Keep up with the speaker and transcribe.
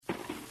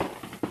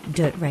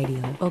Dirt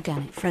Radio.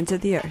 Organic. Friends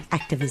of the Earth.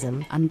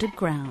 Activism.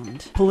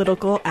 Underground.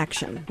 Political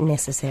action.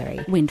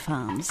 Necessary. Wind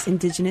farms.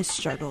 Indigenous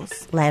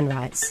struggles. Land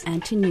rights.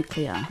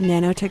 Anti-nuclear.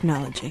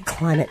 Nanotechnology.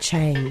 Climate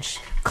change.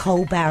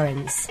 Coal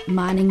barons.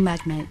 Mining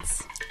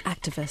magnates.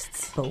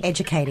 Activists.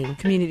 Educating.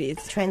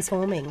 Communities.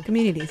 Transforming.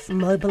 Communities.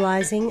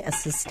 Mobilising a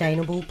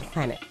sustainable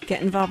planet.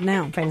 Get involved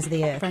now. Friends of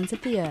the Earth. Friends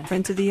of the Earth.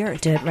 Friends of the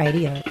Earth. Dirt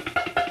Radio.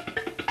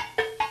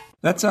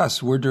 That's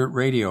us. We're Dirt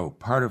Radio,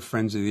 part of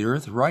Friends of the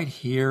Earth, right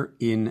here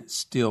in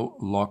still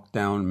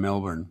lockdown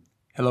Melbourne.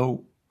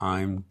 Hello,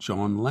 I'm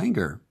John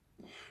Langer.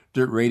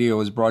 Dirt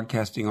Radio is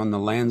broadcasting on the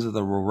lands of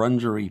the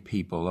Wurundjeri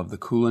people of the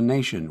Kulin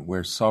Nation,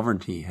 where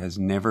sovereignty has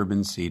never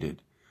been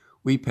ceded.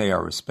 We pay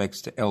our respects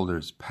to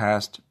elders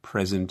past,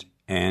 present,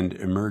 and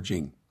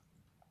emerging.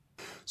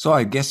 So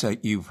I guess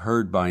you've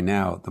heard by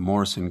now the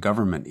Morrison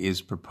government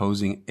is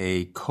proposing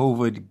a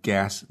COVID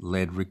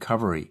gas-led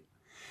recovery.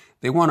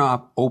 They want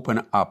to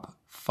open up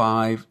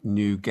 5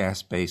 new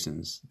gas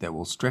basins that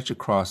will stretch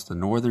across the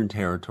Northern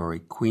Territory,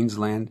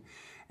 Queensland,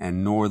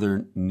 and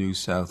northern New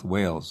South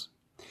Wales.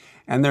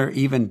 And they're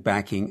even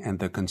backing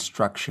the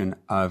construction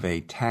of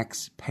a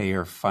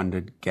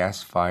taxpayer-funded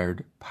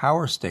gas-fired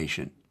power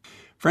station.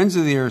 Friends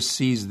of the Earth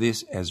sees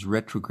this as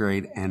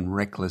retrograde and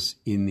reckless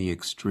in the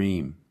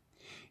extreme.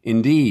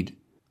 Indeed,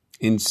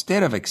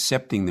 instead of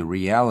accepting the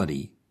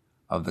reality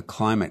of the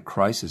climate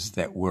crisis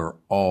that we're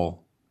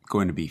all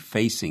going to be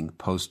facing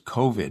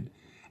post-COVID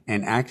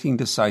and acting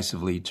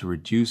decisively to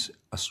reduce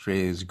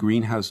Australia's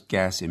greenhouse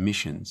gas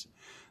emissions,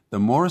 the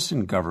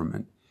Morrison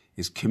government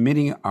is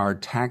committing our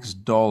tax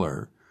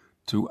dollar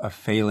to a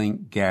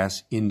failing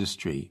gas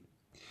industry.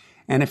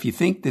 And if you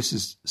think this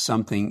is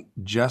something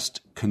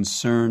just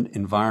concerned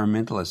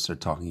environmentalists are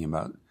talking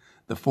about,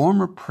 the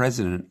former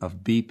president of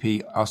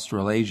BP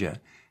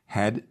Australasia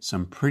had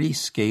some pretty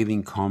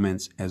scathing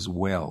comments as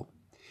well.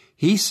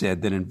 He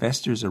said that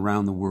investors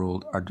around the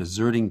world are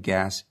deserting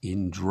gas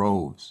in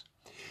droves.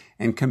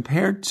 And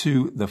compared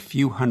to the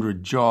few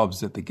hundred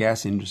jobs that the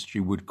gas industry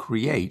would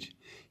create,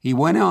 he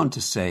went on to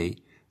say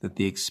that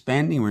the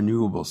expanding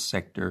renewables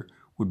sector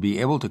would be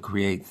able to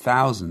create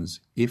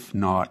thousands, if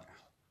not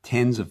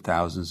tens of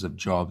thousands of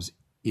jobs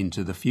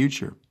into the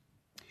future.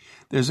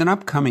 There's an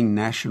upcoming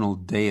National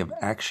Day of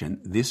Action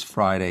this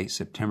Friday,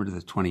 September the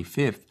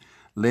 25th,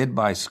 led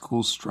by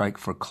School Strike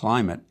for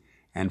Climate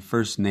and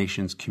First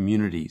Nations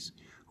communities,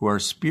 who are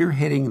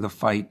spearheading the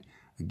fight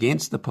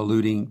against the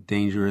polluting,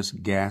 dangerous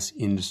gas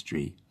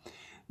industry.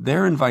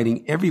 They're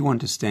inviting everyone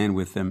to stand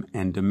with them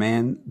and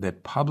demand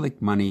that public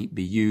money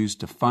be used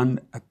to fund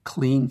a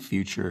clean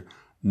future,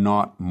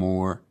 not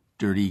more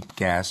dirty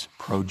gas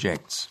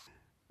projects.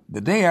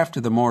 The day after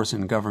the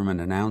Morrison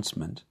government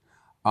announcement,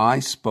 I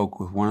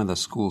spoke with one of the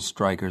school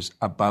strikers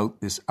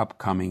about this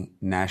upcoming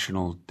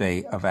National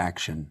Day of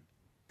Action.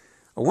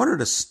 I wanted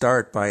to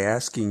start by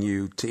asking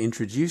you to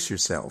introduce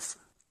yourself.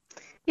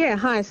 Yeah,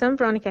 hi, so I'm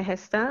Veronica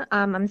Hester.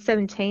 I'm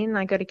 17 and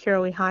I go to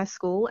Kirrawee High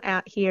School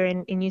out here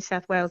in New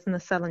South Wales in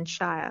the Southern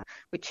Shire,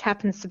 which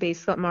happens to be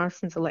Scott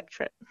Morrison's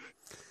electorate.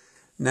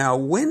 Now,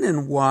 when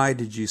and why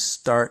did you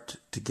start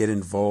to get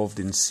involved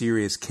in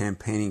serious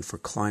campaigning for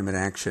climate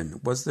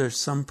action? Was there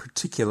some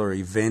particular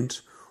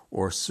event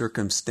or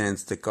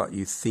circumstance that got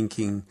you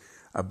thinking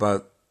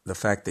about the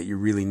fact that you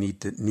really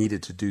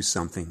needed to do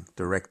something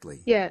directly?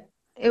 Yeah.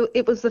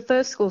 It was the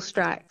first school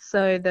strike,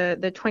 so the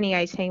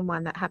 2018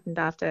 one that happened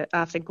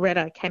after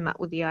Greta came up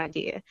with the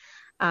idea.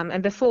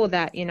 And before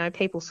that,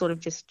 people sort of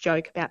just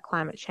joke about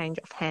climate change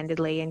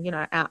offhandedly,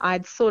 and I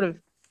sort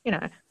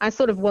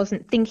of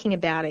wasn't thinking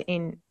about it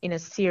in a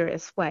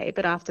serious way.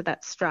 But after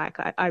that strike,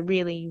 I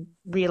really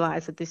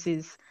realised that this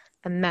is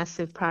a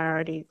massive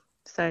priority.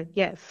 So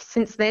yeah,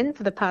 since then,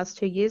 for the past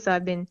 2 years,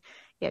 I've been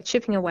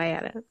chipping away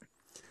at it.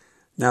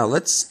 Now,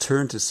 let's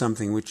turn to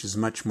something which is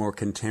much more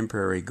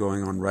contemporary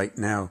going on right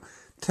now.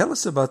 Tell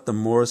us about the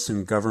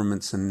Morrison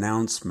government's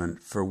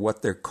announcement for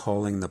what they're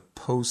calling the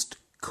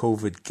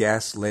post-COVID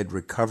gas-led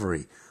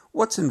recovery.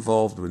 What's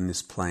involved in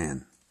this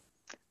plan?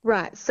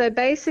 Right. So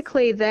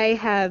basically they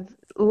have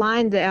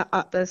lined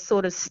up a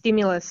sort of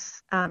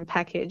stimulus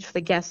package for the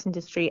gas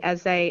industry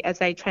as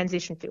a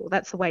transition fuel.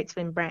 That's the way it's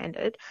been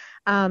branded,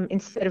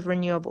 instead of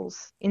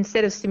renewables,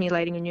 instead of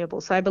stimulating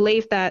renewables. So I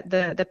believe that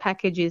the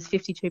package is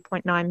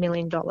 $52.9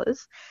 million,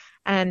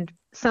 and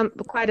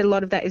quite a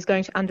lot of that is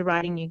going to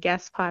underwriting new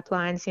gas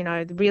pipelines.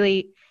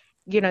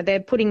 They're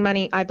putting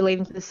money, I believe,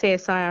 into the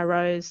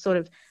CSIRO's sort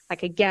of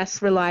like a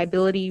gas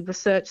reliability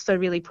research. So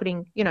really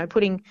putting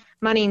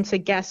money into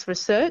gas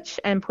research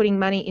and putting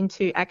money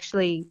into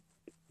actually,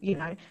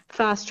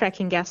 fast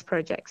tracking gas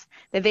projects.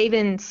 They've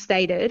even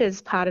stated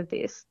as part of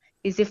this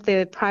is if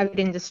the private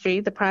industry,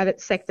 the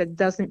private sector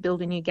doesn't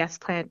build a new gas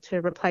plant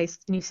to replace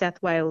New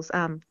South Wales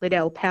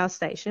Liddell Power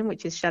Station,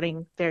 which is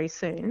shutting very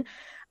soon,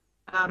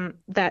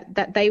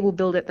 that they will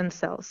build it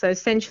themselves. So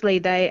essentially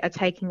they are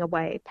taking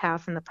away power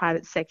from the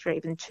private sector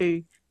even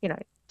to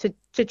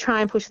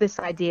try and push this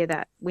idea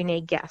that we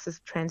need gas as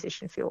a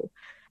transition fuel.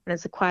 And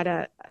it's quite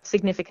a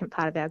significant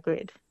part of our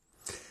grid.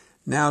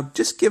 Now,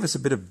 just give us a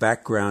bit of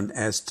background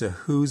as to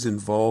who's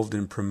involved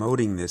in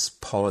promoting this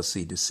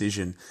policy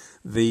decision.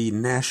 The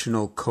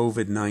National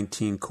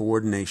COVID-19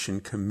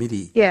 Coordination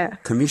Committee,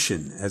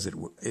 Commission, as it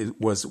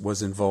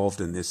was involved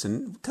in this.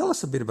 And tell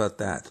us a bit about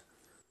that.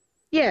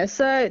 Yeah,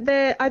 so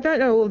I don't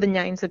know all the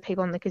names of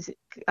people on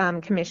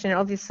the commission.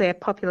 Obviously, a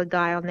popular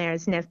guy on there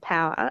is Nev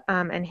Power,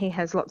 and he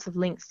has lots of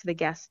links to the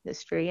gas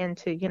industry and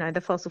to, the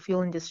fossil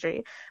fuel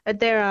industry. But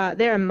there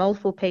are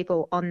multiple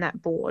people on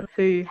that board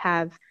who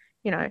have,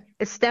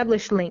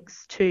 established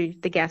links to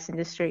the gas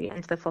industry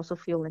and to the fossil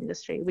fuel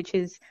industry, which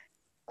is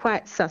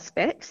quite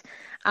suspect,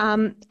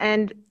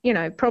 and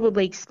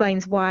probably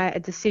explains why a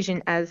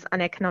decision as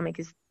uneconomic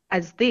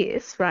as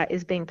this, right,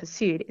 is being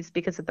pursued, is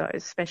because of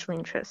those special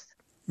interests.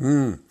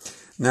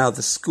 Now,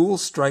 the School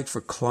Strike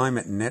for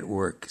Climate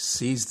Network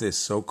sees this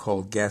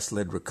so-called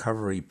gas-led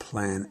recovery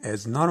plan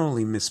as not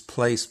only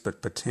misplaced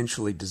but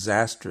potentially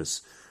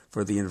disastrous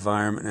for the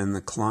environment and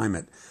the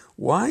climate.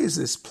 Why is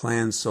this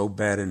plan so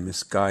bad and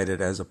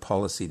misguided as a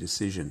policy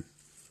decision?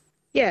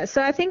 Yeah,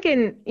 so I think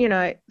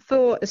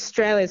for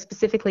Australia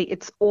specifically,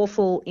 it's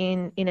awful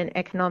in an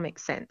economic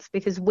sense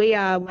because we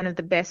are one of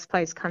the best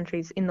placed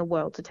countries in the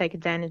world to take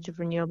advantage of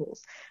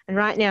renewables. And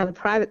right now, the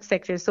private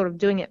sector is sort of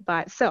doing it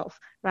by itself,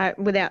 right,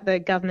 without the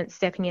government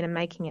stepping in and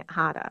making it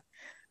harder.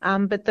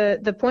 But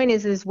the point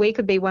is we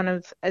could be one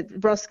of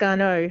Ross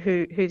Garnaut,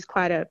 who's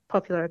quite a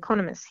popular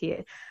economist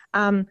here,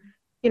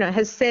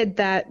 has said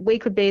that we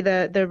could be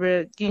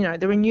the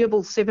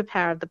renewable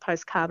superpower of the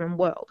post-carbon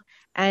world.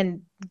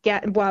 And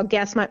while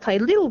gas might play a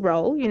little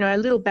role, a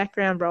little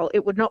background role,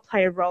 it would not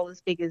play a role as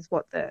big as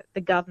what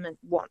the government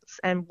wants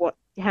and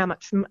how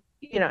much,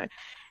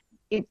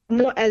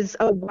 not as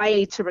a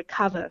way to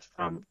recover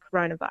from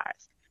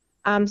coronavirus.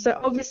 So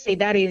obviously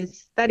that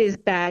is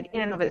bad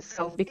in and of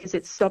itself because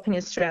it's stopping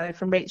Australia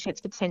from reaching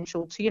its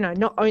potential to,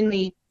 not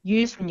only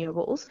use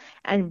renewables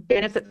and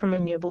benefit from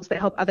renewables, but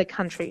help other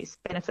countries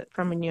benefit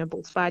from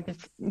renewables by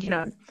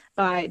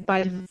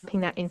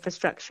developing that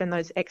infrastructure and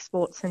those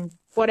exports and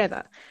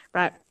whatever,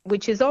 right?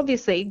 Which is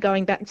obviously,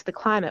 going back to the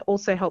climate,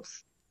 also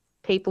helps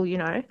people,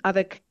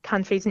 other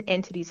countries and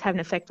entities have an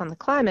effect on the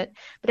climate.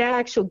 But our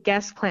actual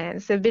gas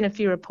plants, there have been a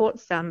few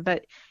reports done,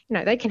 but,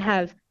 they can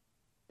have.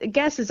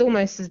 Gas is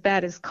almost as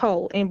bad as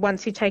coal, and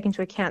once you take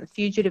into account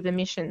fugitive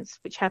emissions,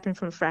 which happen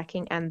from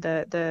fracking and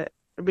the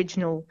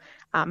original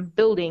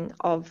building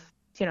of,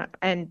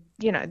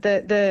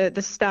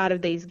 the start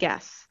of these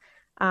gas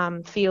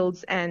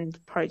fields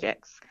and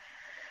projects.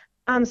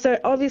 So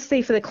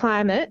obviously for the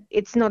climate,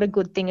 it's not a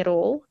good thing at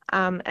all,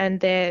 and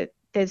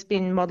there's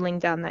been modelling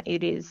done that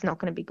it is not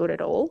going to be good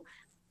at all,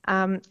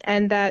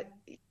 and that,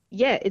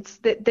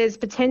 there's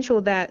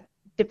potential that,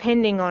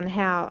 depending on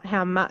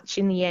how much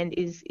in the end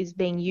is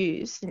being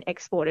used and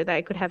exported,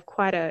 they could have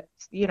quite a,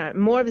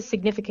 more of a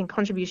significant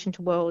contribution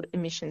to world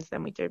emissions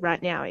than we do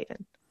right now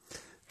even.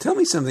 Tell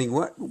me something.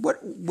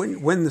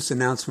 When this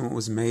announcement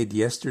was made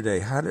yesterday,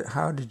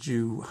 how did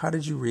you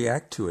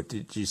react to it?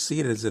 Did you see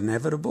it as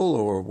inevitable,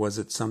 or was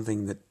it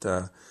something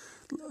that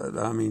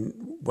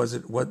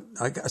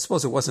I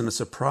suppose it wasn't a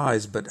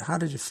surprise, but how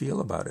did you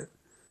feel about it?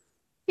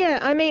 Yeah,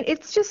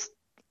 it's just,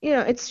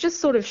 it's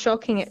just sort of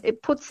shocking.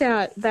 It puts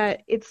out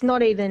that it's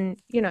not even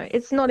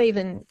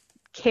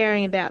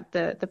caring about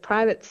the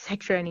private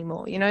sector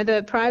anymore.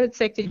 The private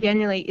sector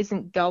generally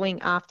isn't going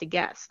after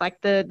gas.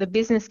 Like the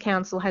Business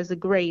Council has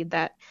agreed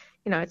that,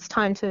 it's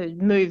time to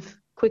move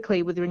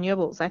quickly with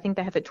renewables. I think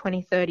they have a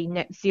 2030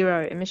 net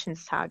zero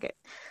emissions target.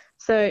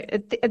 So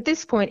at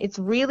this point, it's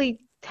really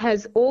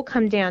has all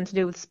come down to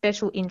do with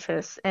special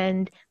interests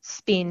and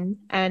spin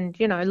and,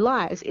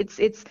 lies.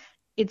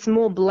 It's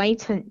more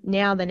blatant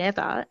now than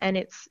ever, and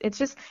it's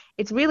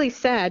really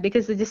sad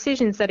because the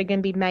decisions that are going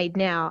to be made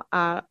now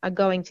are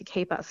going to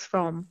keep us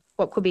from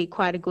what could be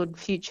quite a good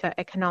future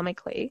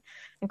economically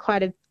and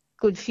quite a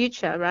good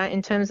future, right,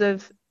 in terms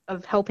of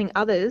helping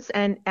others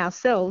and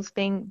ourselves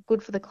being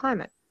good for the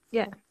climate.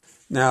 Yeah.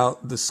 Now,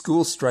 the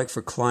School Strike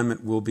for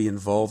Climate will be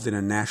involved in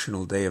a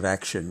National Day of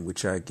Action,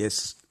 which I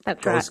guess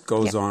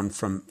goes on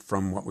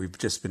from what we've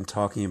just been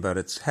talking about.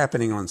 It's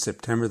happening on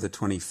September the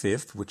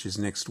 25th, which is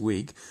next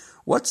week.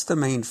 What's the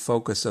main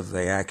focus of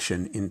the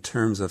action in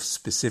terms of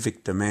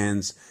specific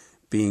demands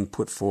being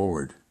put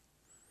forward?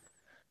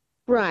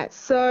 Right.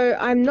 So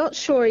I'm not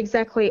sure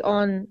exactly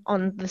on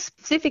the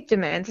specific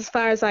demands. As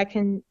far as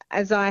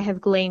I have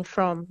gleaned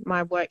from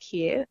my work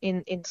here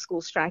in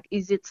School Strike,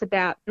 it's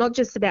about not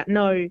just about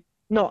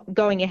not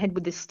going ahead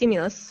with the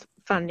stimulus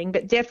funding,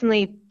 but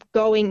definitely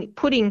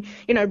replacing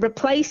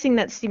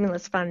that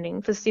stimulus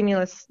funding for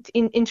stimulus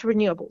into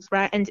renewables,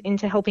 right, and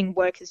into helping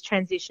workers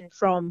transition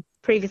from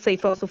previously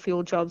fossil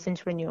fuel jobs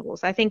into renewables.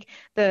 I think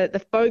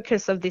the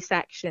focus of this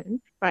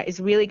action, right, is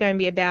really going to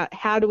be about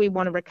how do we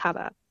want to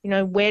recover?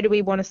 Where do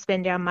we want to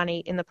spend our money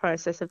in the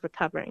process of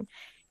recovering?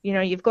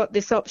 You've got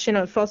this option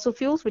of fossil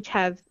fuels, which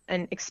have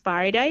an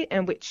expiry date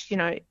and which,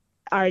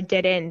 are a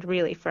dead end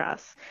really for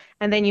us.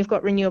 And then you've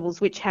got renewables,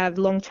 which have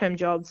long-term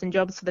jobs and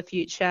jobs for the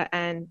future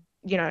and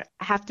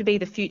have to be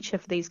the future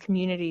for these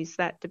communities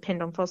that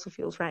depend on fossil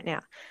fuels right now.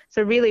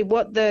 So really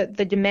what the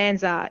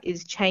demands are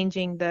is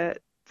changing the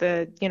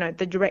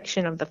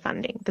direction of the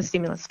funding, the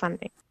stimulus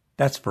funding.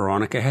 That's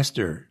Veronica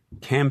Hester,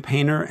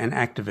 campaigner and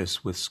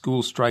activist with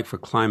School Strike for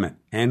Climate,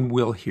 and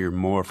we'll hear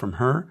more from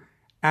her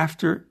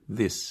after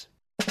this.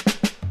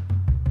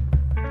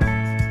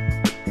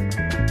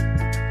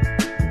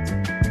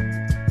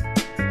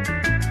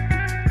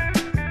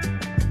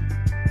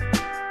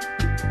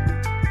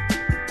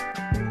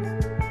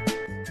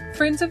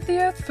 Friends of the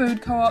Earth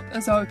Food Co-op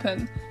is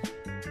open.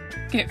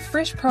 Get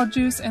fresh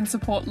produce and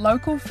support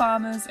local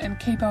farmers and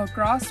keep our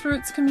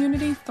grassroots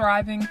community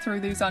thriving through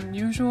these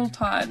unusual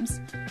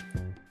times.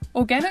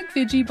 Organic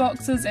veggie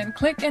boxes and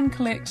click and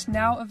collect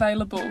now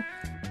available.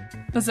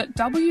 Visit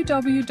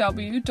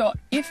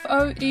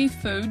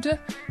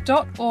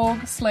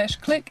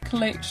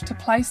www.foefood.org/click-collect to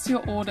place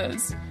your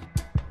orders.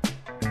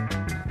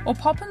 Or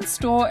pop in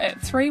store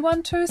at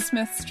 312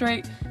 Smith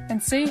Street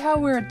and see how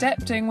we're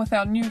adapting with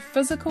our new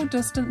physical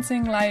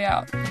distancing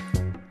layout.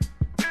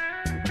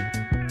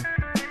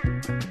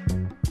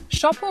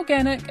 Shop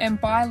organic and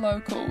buy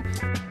local.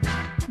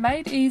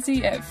 Made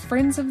easy at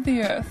Friends of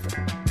the Earth.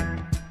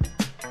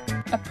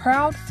 A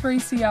proud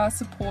 3CR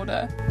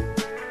supporter.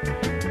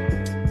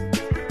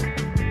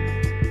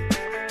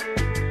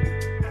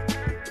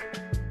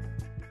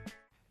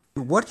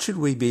 What should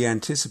we be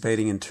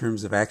anticipating in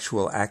terms of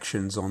actual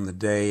actions on the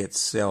day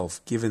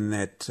itself, given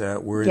that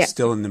we're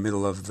still in the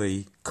middle of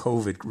the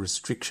COVID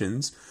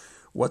restrictions?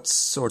 What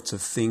sorts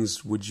of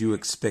things would you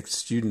expect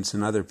students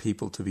and other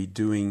people to be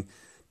doing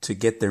to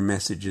get their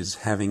messages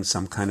having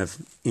some kind of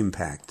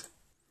impact?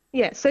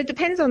 Yeah, so it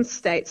depends on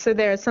states. So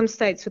there are some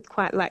states with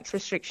quite lax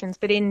restrictions,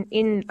 but in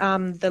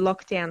the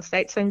lockdown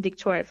states, so in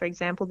Victoria, for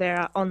example, there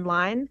are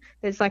online.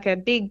 There's like a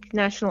big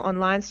national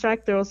online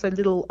strike. There are also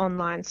little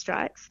online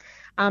strikes.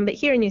 But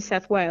here in New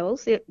South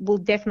Wales, it will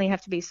definitely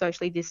have to be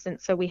socially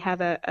distanced. So we have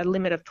a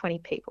limit of 20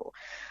 people.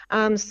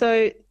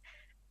 So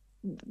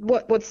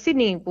what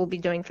Sydney will be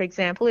doing, for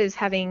example, is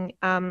having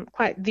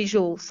quite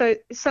visual. So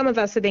some of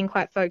us have been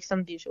quite focused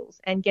on visuals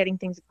and getting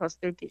things across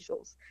through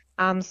visuals.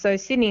 So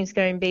Sydney is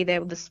going to be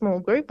there with a small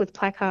group with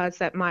placards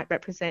that might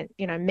represent,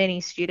 many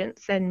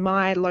students. And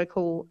my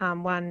local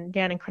one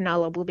down in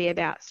Cronulla will be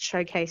about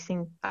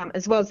showcasing,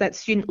 as well as that,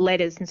 student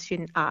letters and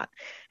student art.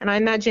 And I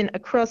imagine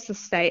across the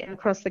state and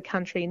across the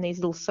country in these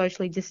little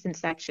socially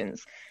distanced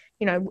actions,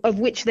 of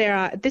which there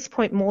are at this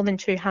point more than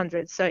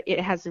 200. So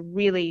it has a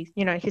really,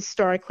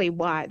 historically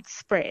wide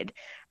spread,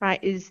 right,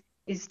 is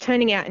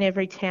turning out in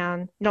every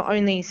town, not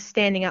only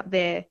standing up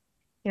there,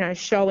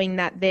 showing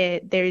that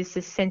there is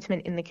this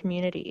sentiment in the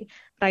community,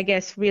 but I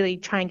guess really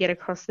try and get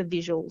across the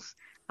visuals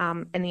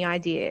and the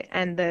idea.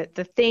 And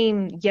the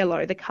theme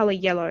yellow, the colour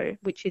yellow,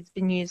 which has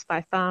been used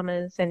by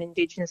farmers and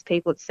Indigenous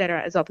people,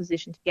 etc., as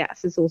opposition to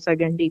gas, is also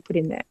going to be put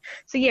in there.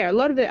 So yeah, a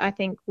lot of it I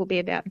think will be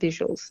about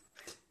visuals.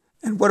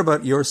 And what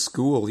about your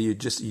school? You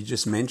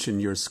just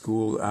mentioned your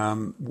school.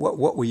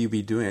 What will you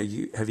be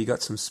doing? Have you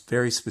got some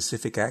very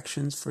specific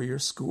actions for your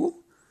school?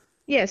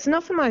 Yes,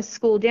 not for my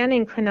school. Down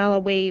in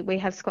Cronulla, we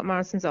have Scott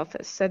Morrison's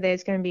office, so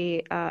there's going to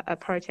be a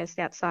protest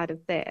outside of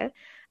there.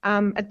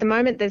 At the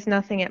moment, there's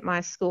nothing at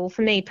my school.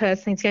 For me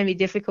personally, it's going to be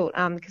difficult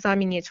because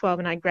I'm in Year 12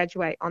 and I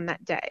graduate on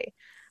that day.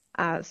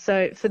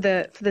 So for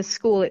the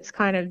school, it's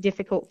kind of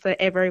difficult for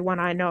everyone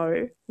I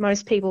know.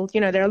 Most people,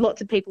 there are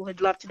lots of people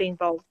who'd love to be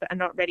involved but are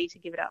not ready to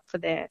give it up for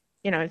their,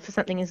 for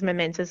something as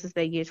momentous as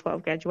their Year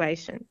 12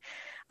 graduation.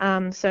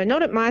 So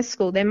not at my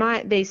school. There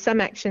might be some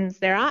actions.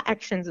 There are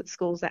actions at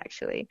schools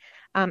actually,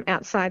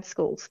 outside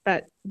schools,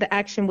 but the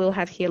action we'll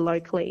have here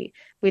locally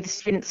with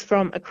students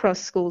from across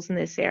schools in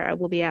this area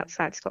will be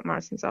outside Scott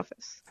Morrison's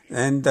office.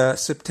 And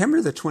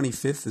September the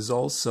 25th is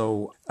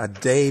also a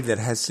day that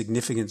has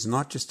significance,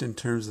 not just in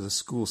terms of the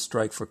school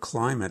strike for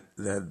climate,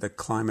 the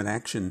climate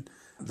action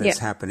that's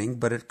happening,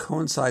 but it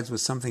coincides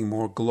with something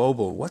more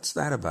global. What's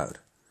that about?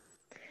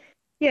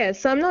 Yeah,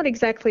 so I'm not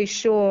exactly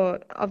sure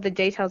of the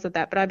details of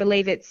that, but I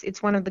believe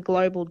it's one of the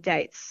global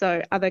dates.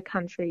 So other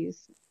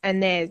countries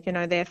and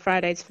their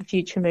Fridays for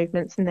Future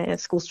movements and their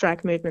school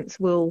strike movements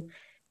will,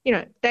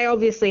 they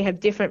obviously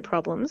have different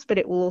problems, but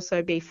it will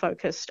also be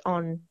focused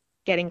on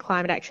getting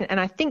climate action.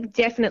 And I think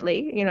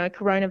definitely,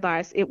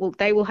 coronavirus,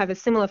 they will have a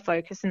similar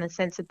focus in the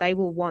sense that they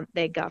will want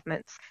their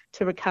governments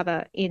to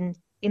recover in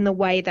the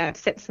way that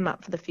sets them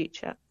up for the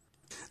future.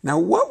 Now,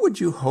 what would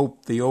you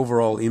hope the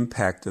overall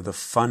impact of the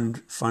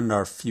Fund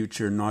Our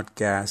Future Not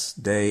Gas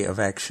Day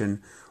of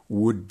Action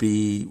would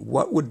be?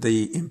 What would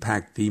the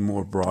impact be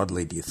more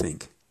broadly, do you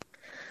think?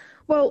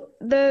 Well,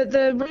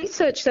 the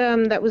research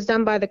that was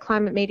done by the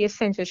Climate Media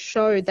Centre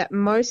showed that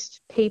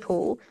most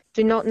people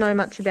do not know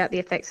much about the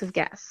effects of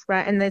gas,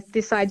 right? And there's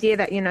this idea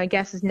that,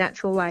 gas is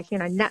natural,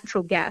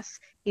 natural gas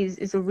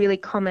is a really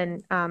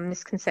common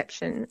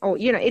misconception. Or,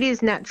 it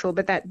is natural,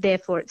 but that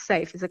therefore it's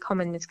safe is a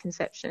common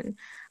misconception.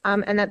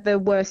 And that the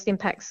worst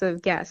impacts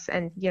of gas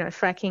and,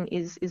 fracking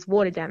is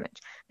water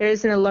damage. There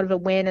isn't a lot of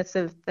awareness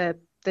of the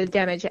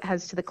damage it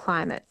has to the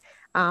climate.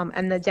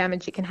 and the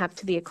damage it can have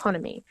to the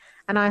economy.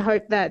 And I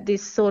hope that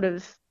this sort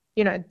of,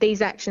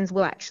 these actions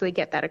will actually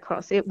get that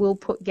across. It will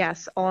put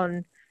gas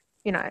on,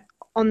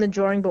 on the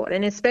drawing board.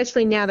 And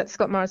especially now that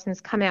Scott Morrison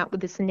has come out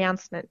with this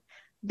announcement,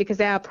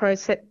 because our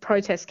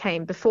protests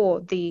came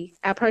before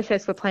our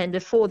protests were planned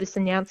before this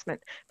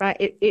announcement, right?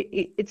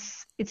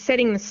 It's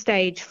setting the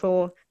stage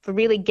for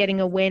really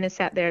getting awareness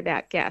out there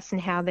about gas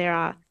and how there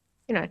are,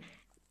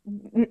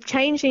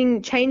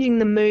 changing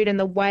the mood and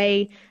the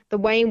way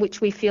in which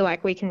we feel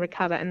like we can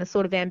recover and the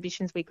sort of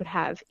ambitions we could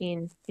have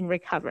in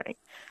recovering.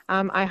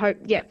 I hope,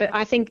 but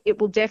I think it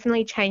will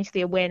definitely change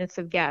the awareness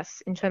of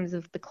gas in terms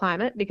of the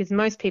climate, because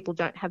most people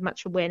don't have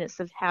much awareness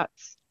of how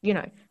it's,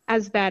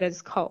 as bad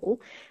as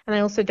coal, and they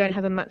also don't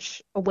have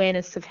much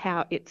awareness of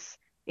how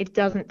it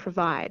doesn't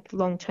provide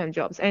long-term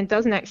jobs, and it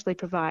doesn't actually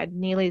provide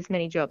nearly as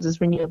many jobs as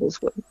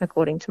renewables would,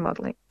 according to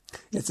modelling.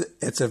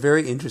 It's a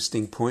very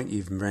interesting point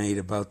you've made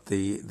about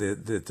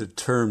the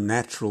term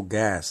natural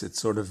gas.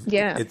 It's sort of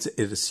it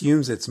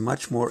assumes it's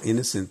much more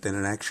innocent than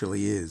it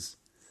actually is.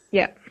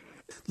 Yeah.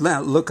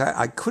 Now, look,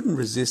 I couldn't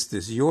resist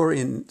this. You're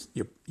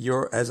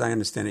as I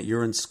understand it,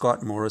 you're in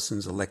Scott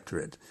Morrison's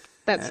electorate.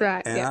 That's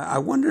right. And I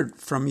wondered,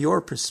 from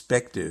your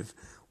perspective,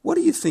 what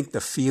do you think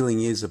the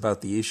feeling is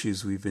about the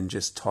issues we've been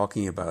just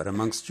talking about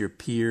amongst your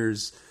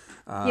peers?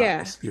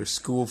 Your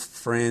school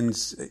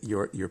friends,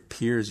 your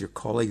peers, your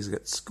colleagues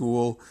at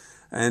school,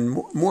 and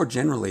more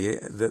generally,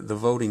 the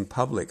voting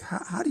public.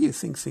 How do you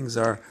think things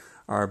are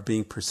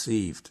being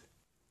perceived?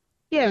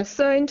 Yeah,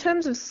 so in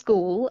terms of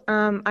school,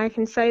 I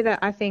can say that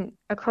I think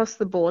across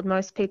the board,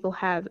 most people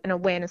have an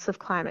awareness of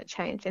climate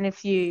change. And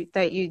if you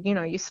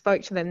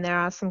spoke to them, there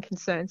are some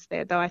concerns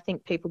there, though I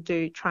think people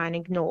do try and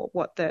ignore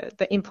what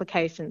the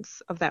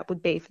implications of that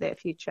would be for their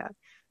future.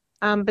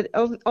 But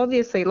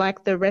obviously,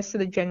 like the rest of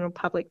the general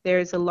public, there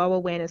is a low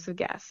awareness of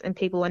gas, and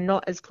people are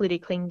not as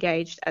politically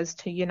engaged as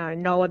to,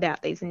 know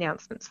about these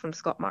announcements from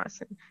Scott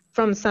Morrison,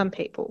 from some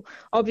people.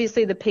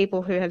 Obviously, the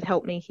people who have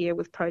helped me here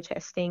with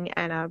protesting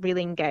and are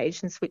really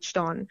engaged and switched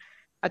on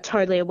are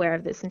totally aware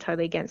of this and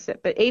totally against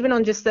it. But even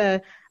on just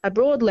a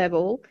broad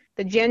level,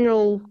 the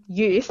general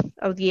youth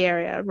of the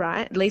area,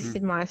 right, at least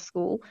in my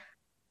school,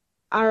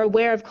 are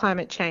aware of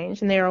climate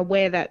change, and they're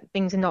aware that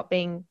things are not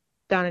being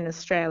done in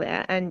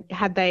Australia, and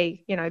had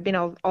they, been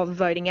of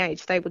voting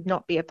age, they would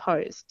not be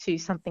opposed to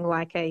something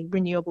like a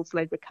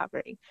renewables-led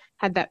recovery,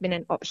 had that been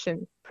an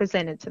option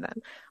presented to them.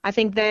 I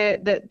think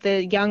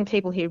the young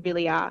people here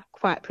really are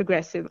quite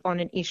progressive on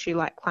an issue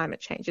like climate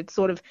change. It's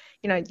sort of,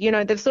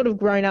 they've sort of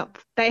grown up.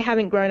 They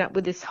haven't grown up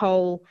with this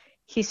whole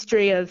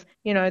history of,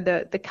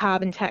 the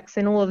carbon tax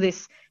and all of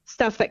this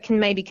stuff that can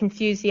maybe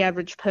confuse the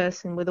average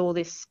person with all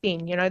this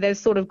spin. They've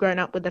sort of grown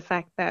up with the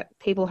fact that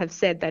people have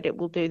said that it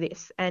will do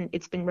this, and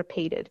it's been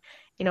repeated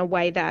in a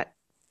way that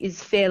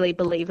is fairly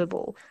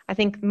believable. I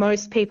think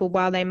most people,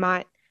 while they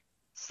might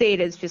see it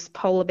as just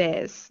polar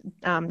bears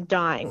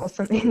dying or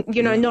something,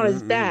 not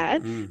as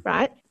bad,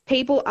 right?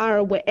 People are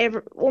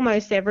aware,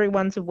 almost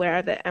everyone's aware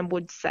of it, and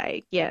would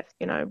say,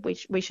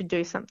 we should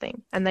do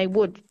something. And they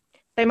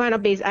might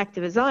not be as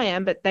active as I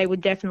am, but they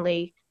would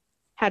definitely,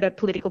 had a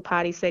political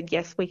party said,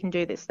 yes, we can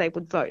do this, they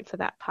would vote for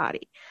that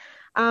party.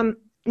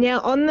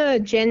 Now, on the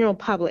general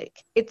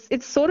public,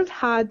 it's sort of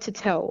hard to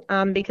tell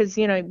because,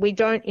 we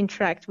don't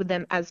interact with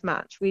them as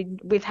much.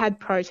 We've had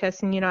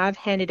protests, and, I've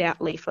handed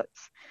out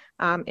leaflets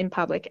in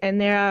public,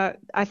 and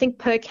I think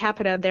per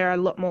capita, there are a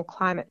lot more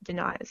climate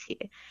deniers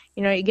here.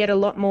 You get a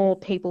lot more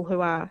people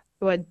who are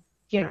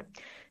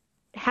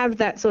have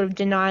that sort of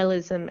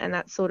denialism and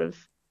that sort of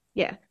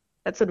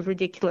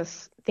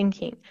ridiculous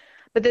thinking.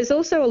 But there's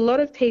also a lot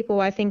of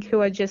people, I think,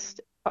 who are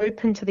just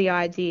open to the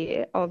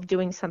idea of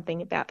doing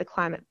something about the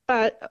climate.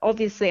 But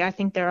obviously, I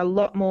think they're a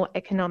lot more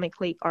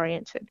economically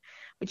oriented,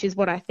 which is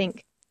what I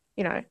think,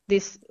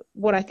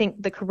 what I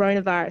think the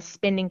coronavirus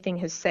spending thing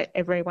has set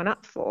everyone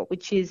up for,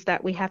 which is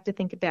that we have to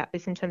think about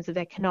this in terms of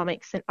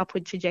economics and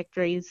upward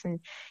trajectories and,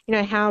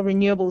 how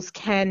renewables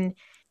can,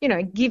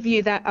 give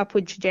you that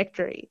upward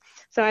trajectory.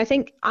 So I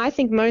think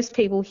most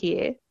people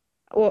here,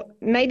 or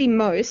maybe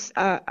most,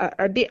 are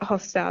a bit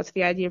hostile to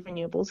the idea of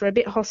renewables, or a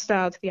bit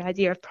hostile to the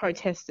idea of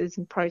protesters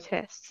and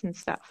protests and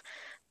stuff.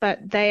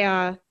 But they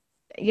are,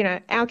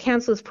 our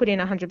councillors put in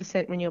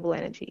 100% renewable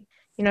energy,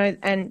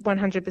 and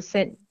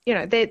 100%,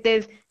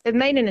 they've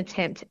made an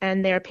attempt,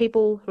 and there are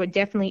people who are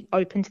definitely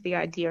open to the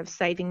idea of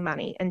saving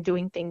money and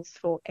doing things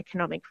for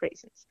economic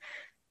reasons.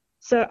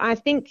 So I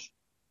think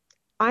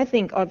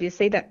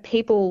obviously that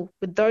people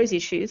with those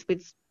issues,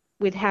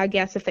 with how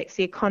gas affects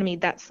the economy,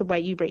 that's the way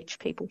you reach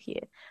people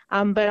here.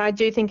 But I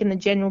do think in the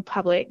general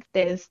public,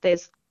 there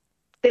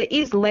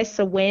is less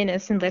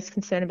awareness and less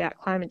concern about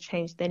climate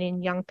change than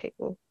in young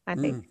people, I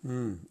think.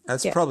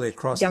 That's probably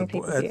across the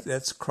board.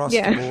 That's across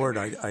the board,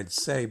 I'd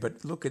say.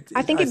 But look,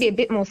 I think it'd be a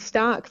bit more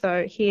stark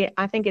though here.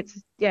 I think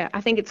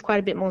it's quite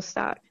a bit more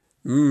stark.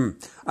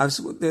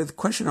 The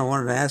question I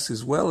wanted to ask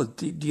as well,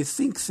 do you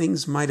think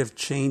things might have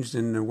changed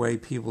in the way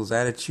people's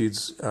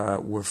attitudes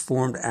were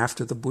formed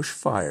after the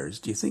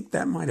bushfires? Do you think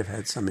that might have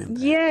had some impact?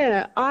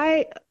 Yeah,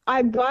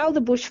 while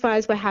the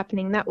bushfires were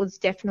happening, that was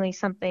definitely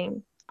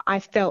something I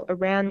felt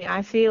around me.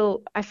 I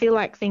feel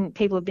like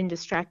people have been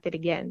distracted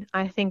again.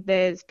 I think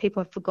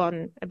people have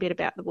forgotten a bit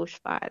about the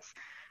bushfires.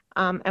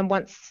 And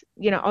once,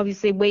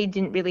 obviously we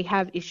didn't really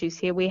have issues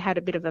here. We had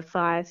a bit of a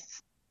fire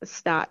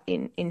start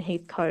in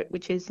Heathcote,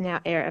 which is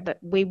now area, but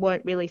we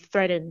weren't really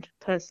threatened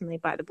personally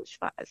by the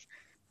bushfires.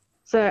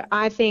 So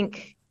I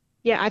think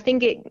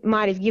it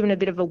might have given a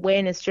bit of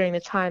awareness during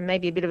the time,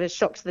 maybe a bit of a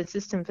shock to the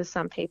system for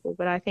some people.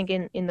 But I think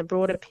in the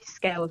broader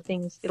scale of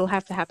things, it'll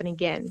have to happen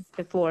again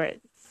before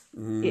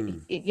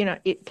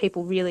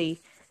people really,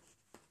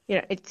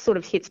 it sort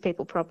of hits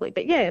people properly.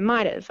 But yeah, it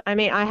might have. I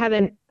mean,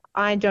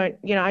 I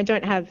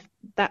don't have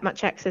that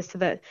much access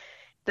to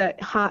the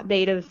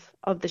heartbeat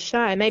of the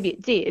Shire. Maybe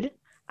it did.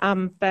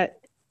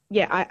 But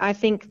yeah, I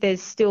think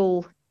there's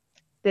still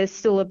a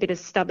bit of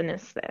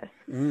stubbornness there.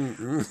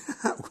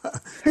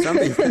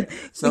 something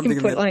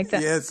put it like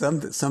that. Yeah,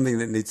 something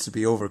that needs to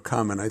be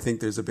overcome, and I think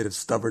there's a bit of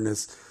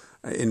stubbornness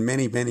in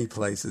many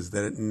places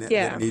that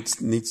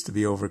needs to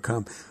be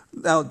overcome.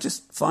 Now,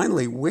 just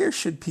finally, where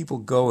should people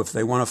go if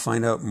they want to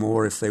find out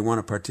more, if they want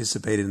to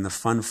participate in the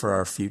Fund for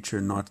Our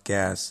Future, Not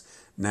Gas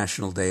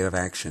National Day of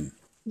Action?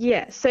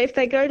 Yeah, so if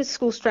they go to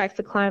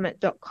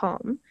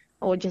schoolstrikeforclimate.com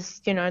or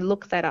just,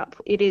 look that up,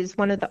 it is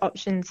one of the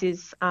options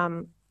is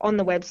on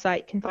the website.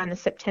 You can find the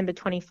September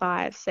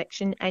 25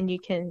 section, and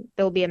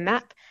there'll be a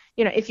map.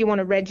 If you want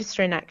to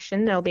register an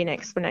action, there'll be an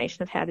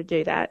explanation of how to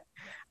do that.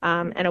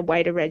 And a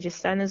way to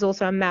register, and there's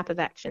also a map of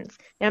actions.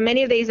 Now,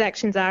 many of these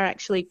actions are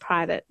actually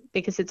private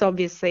because it's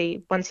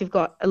obviously once you've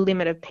got a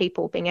limit of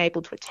people being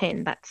able to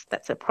attend,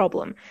 that's a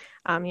problem.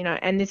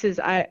 And this is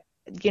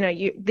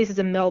this is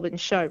a Melbourne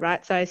show,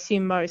 right? So I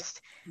assume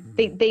most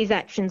these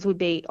actions would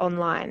be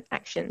online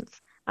actions.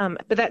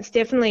 But there's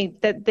definitely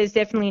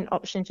an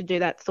option to do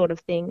that sort of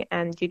thing,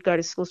 and you'd go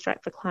to School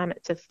Strike for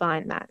Climate to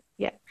find that.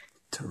 Yeah.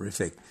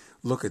 Terrific.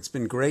 Look, it's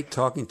been great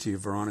talking to you,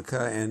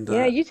 Veronica. And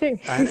yeah, you too.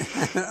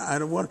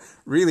 I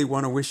really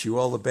want to wish you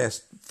all the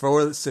best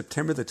for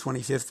September the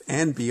 25th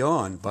and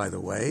beyond, by the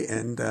way.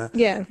 And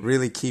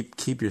really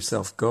keep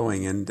yourself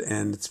going. And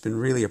it's been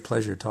really a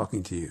pleasure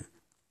talking to you.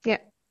 Yeah,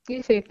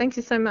 you too. Thank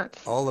you so much.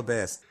 All the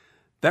best.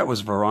 That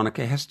was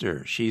Veronica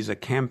Hester. She's a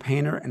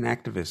campaigner and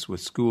activist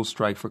with School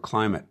Strike for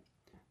Climate.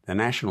 The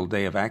National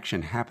Day of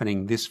Action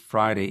happening this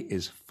Friday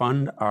is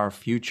Fund Our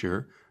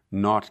Future,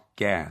 Not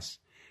Gas.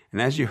 And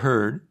as you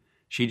heard,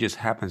 she just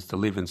happens to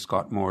live in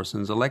Scott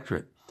Morrison's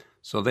electorate.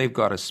 So they've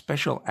got a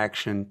special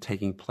action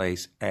taking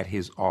place at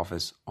his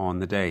office on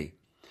the day.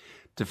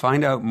 To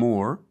find out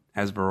more,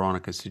 as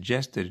Veronica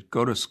suggested,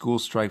 go to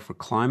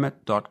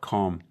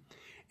schoolstrikeforclimate.com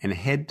and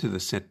head to the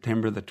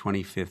September the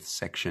 25th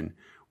section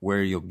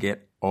where you'll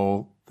get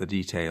all the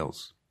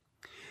details.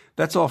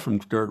 That's all from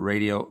Dirt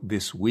Radio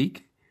this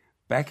week.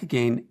 Back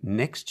again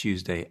next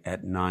Tuesday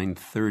at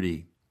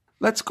 9:30.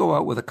 Let's go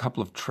out with a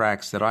couple of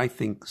tracks that I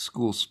think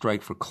School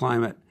Strike for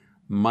Climate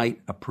might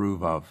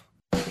approve of.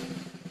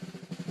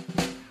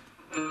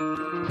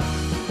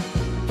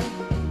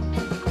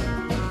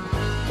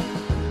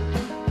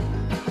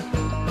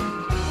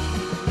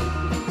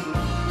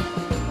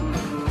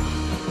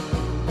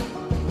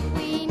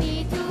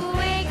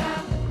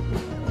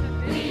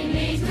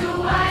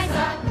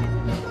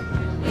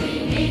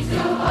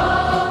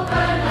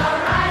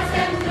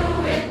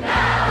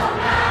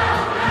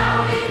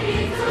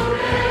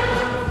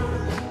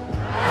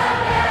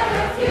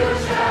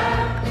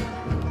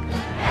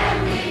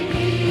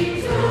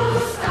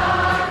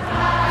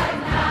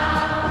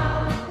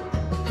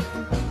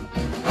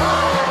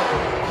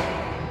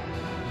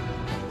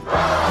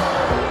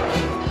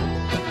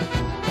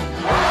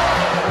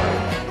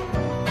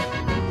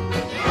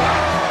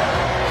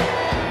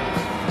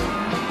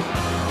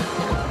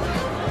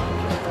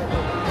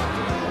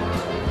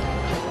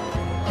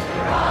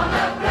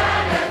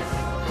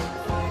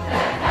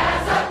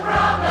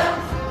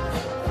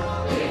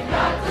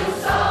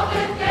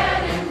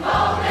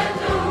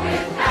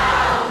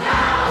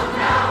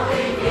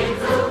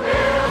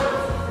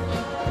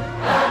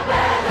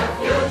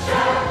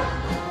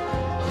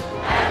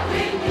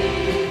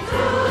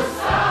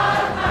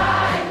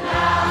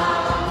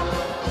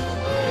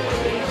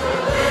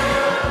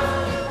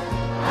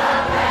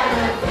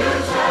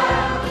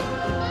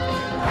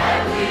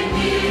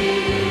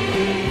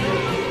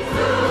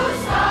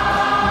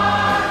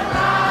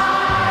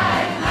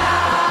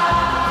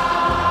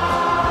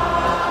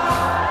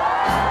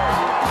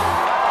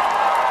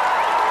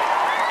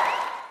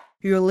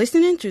 You're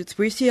listening to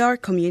 3CR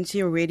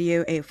Community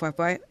Radio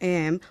 855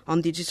 AM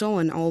on digital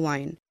and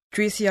online.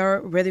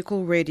 3CR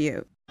Radical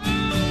Radio.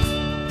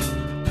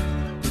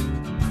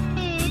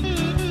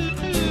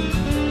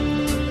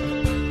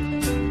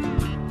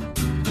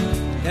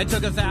 It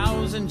took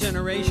 1,000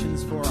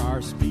 generations for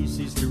our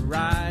species to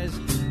rise,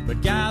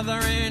 but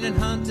gathering and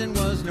hunting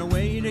was no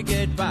way to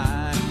get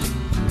by.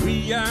 We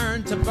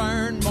yearned to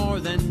burn more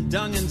than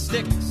dung and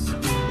sticks.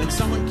 Then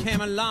someone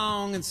came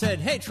along and said,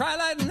 hey, try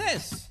lighting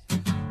this.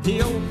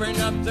 He opened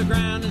up the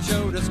ground and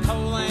showed us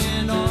coal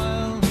and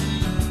oil.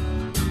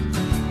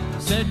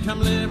 Said, come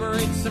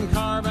liberate some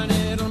carbon,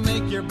 it'll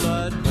make your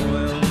blood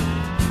boil.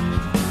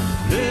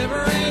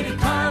 Liberated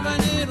carbon,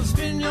 it'll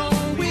spin your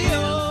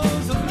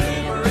wheels.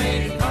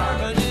 Liberated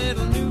carbon,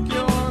 it'll nuke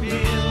your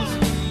meals.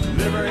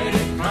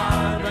 Liberated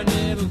carbon,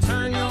 it'll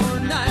turn your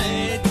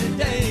night to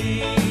day.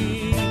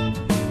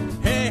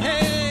 Hey,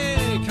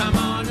 hey, come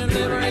on and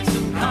liberate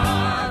some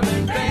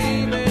carbon,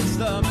 baby, it's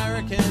the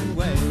American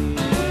way.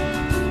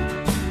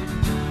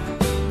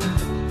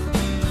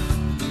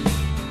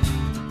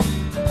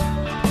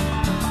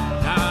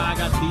 Now I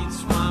got peat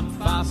swamp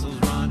fossils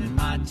running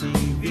my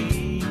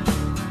TV.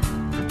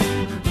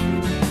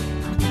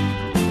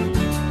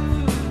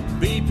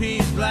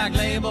 BP's Black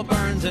Label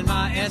burns in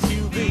my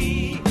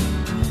SUV.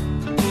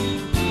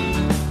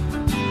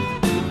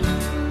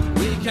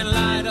 We can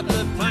light up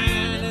the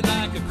planet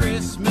like a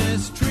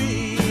Christmas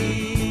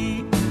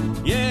tree.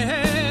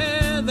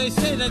 Yeah, they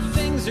say that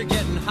things are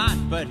getting hot,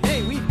 but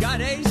hey, we've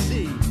got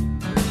AC.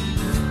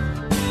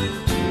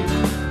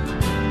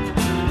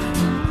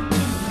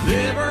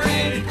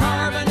 Liberated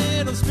carbon,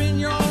 it'll spin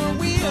your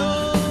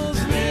wheels.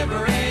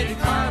 Liberated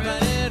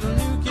carbon, it'll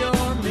nuke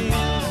your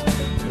meals.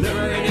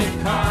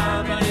 Liberated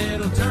carbon,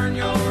 it'll turn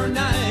your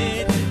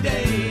night to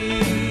day.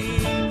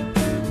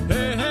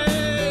 Hey,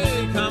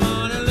 hey, come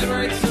on and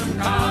liberate some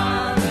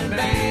carbon,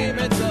 babe,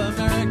 it's the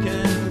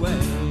American way.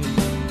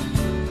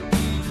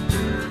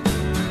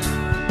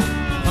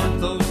 Pump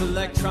those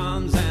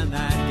electrons and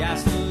that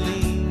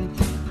gasoline.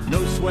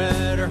 No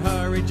sweat or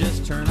hurry,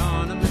 just turn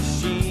on a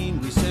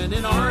machine. We send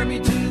an army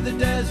to the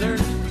desert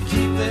to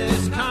keep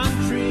this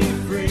country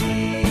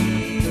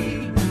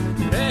free.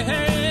 Hey,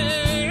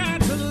 hey,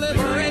 and to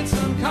liberate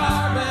some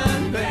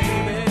carbon,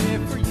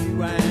 baby, for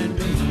you and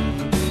me.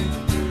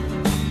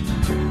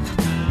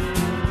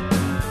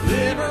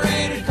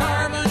 Liberated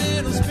carbon,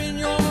 it'll spin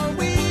your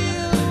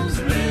wheels.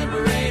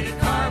 Liberated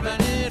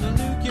carbon, it'll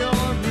nuke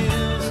your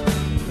meals.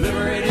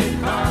 Liberated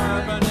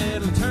carbon,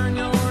 it'll turn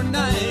your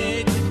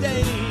night to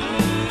day.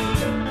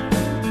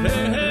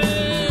 Hey,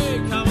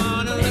 hey, come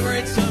on and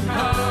liberate some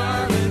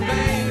carbon,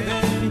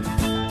 baby.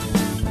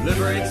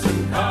 Liberate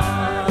some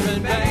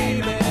carbon,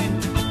 baby.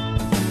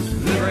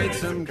 Liberate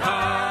some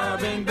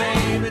carbon,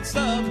 baby. It's the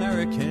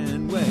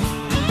American way.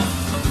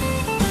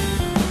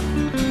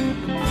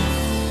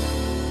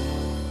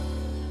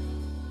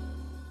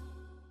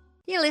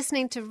 You're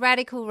listening to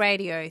Radical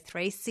Radio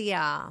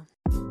 3CR.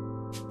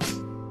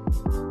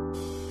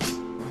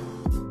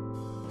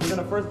 We're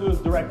gonna first do this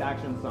direct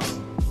action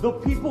song. The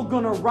people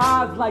gonna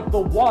rise like the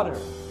water.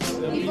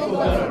 The people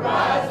gonna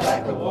rise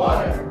like the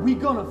water. We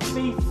gonna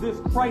face this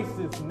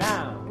crisis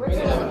now. We're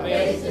gonna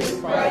face this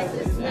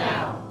crisis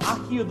now. I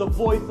hear the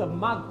voice of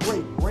my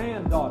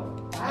great-granddaughter.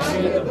 I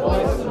hear the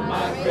voice of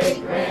my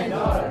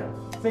great-granddaughter.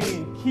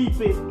 Saying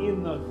keep it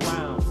in the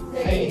ground.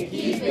 Saying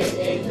keep it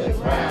in the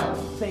ground.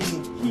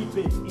 Saying keep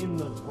it in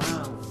the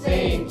ground.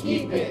 Saying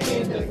keep it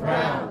in the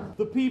ground.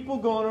 The people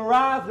gonna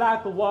rise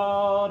like the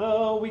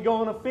water. We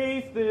gonna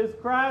face this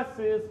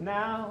crisis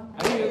now.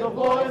 I hear the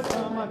voice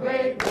of my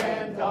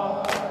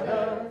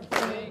great-granddaughter.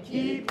 Saying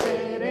keep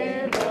it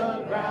in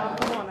the ground.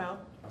 Come on now.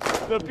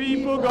 The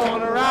people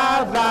gonna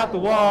rise like the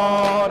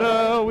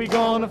water. We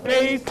gonna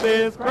face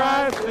this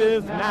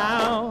crisis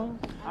now.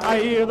 I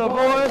hear the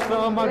voice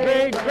of my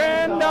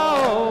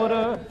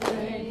great-granddaughter.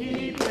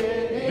 Keep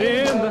it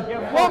In the,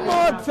 one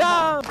more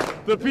time.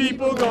 The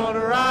people gonna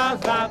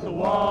rise like the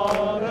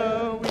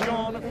water. We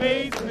gonna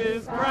face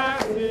this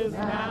crisis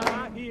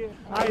now.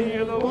 I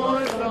hear the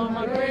voice of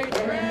my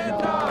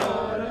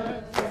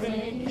great-granddaughter.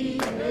 saying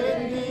keep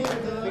it in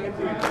the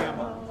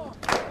ground.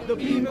 The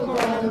people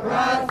gonna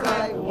rise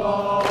like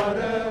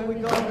water.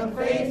 We're gonna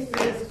face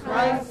this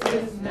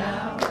crisis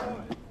now.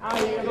 I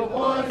hear the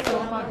voice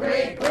of my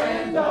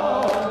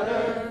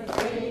great-granddaughter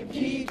saying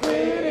keep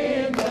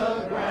it in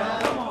the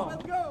ground. Come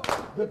on.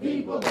 The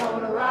people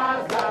gonna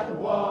rise like the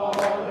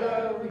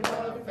water. We're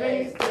gonna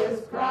face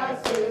this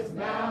crisis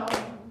now.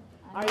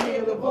 I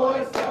hear the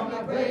voice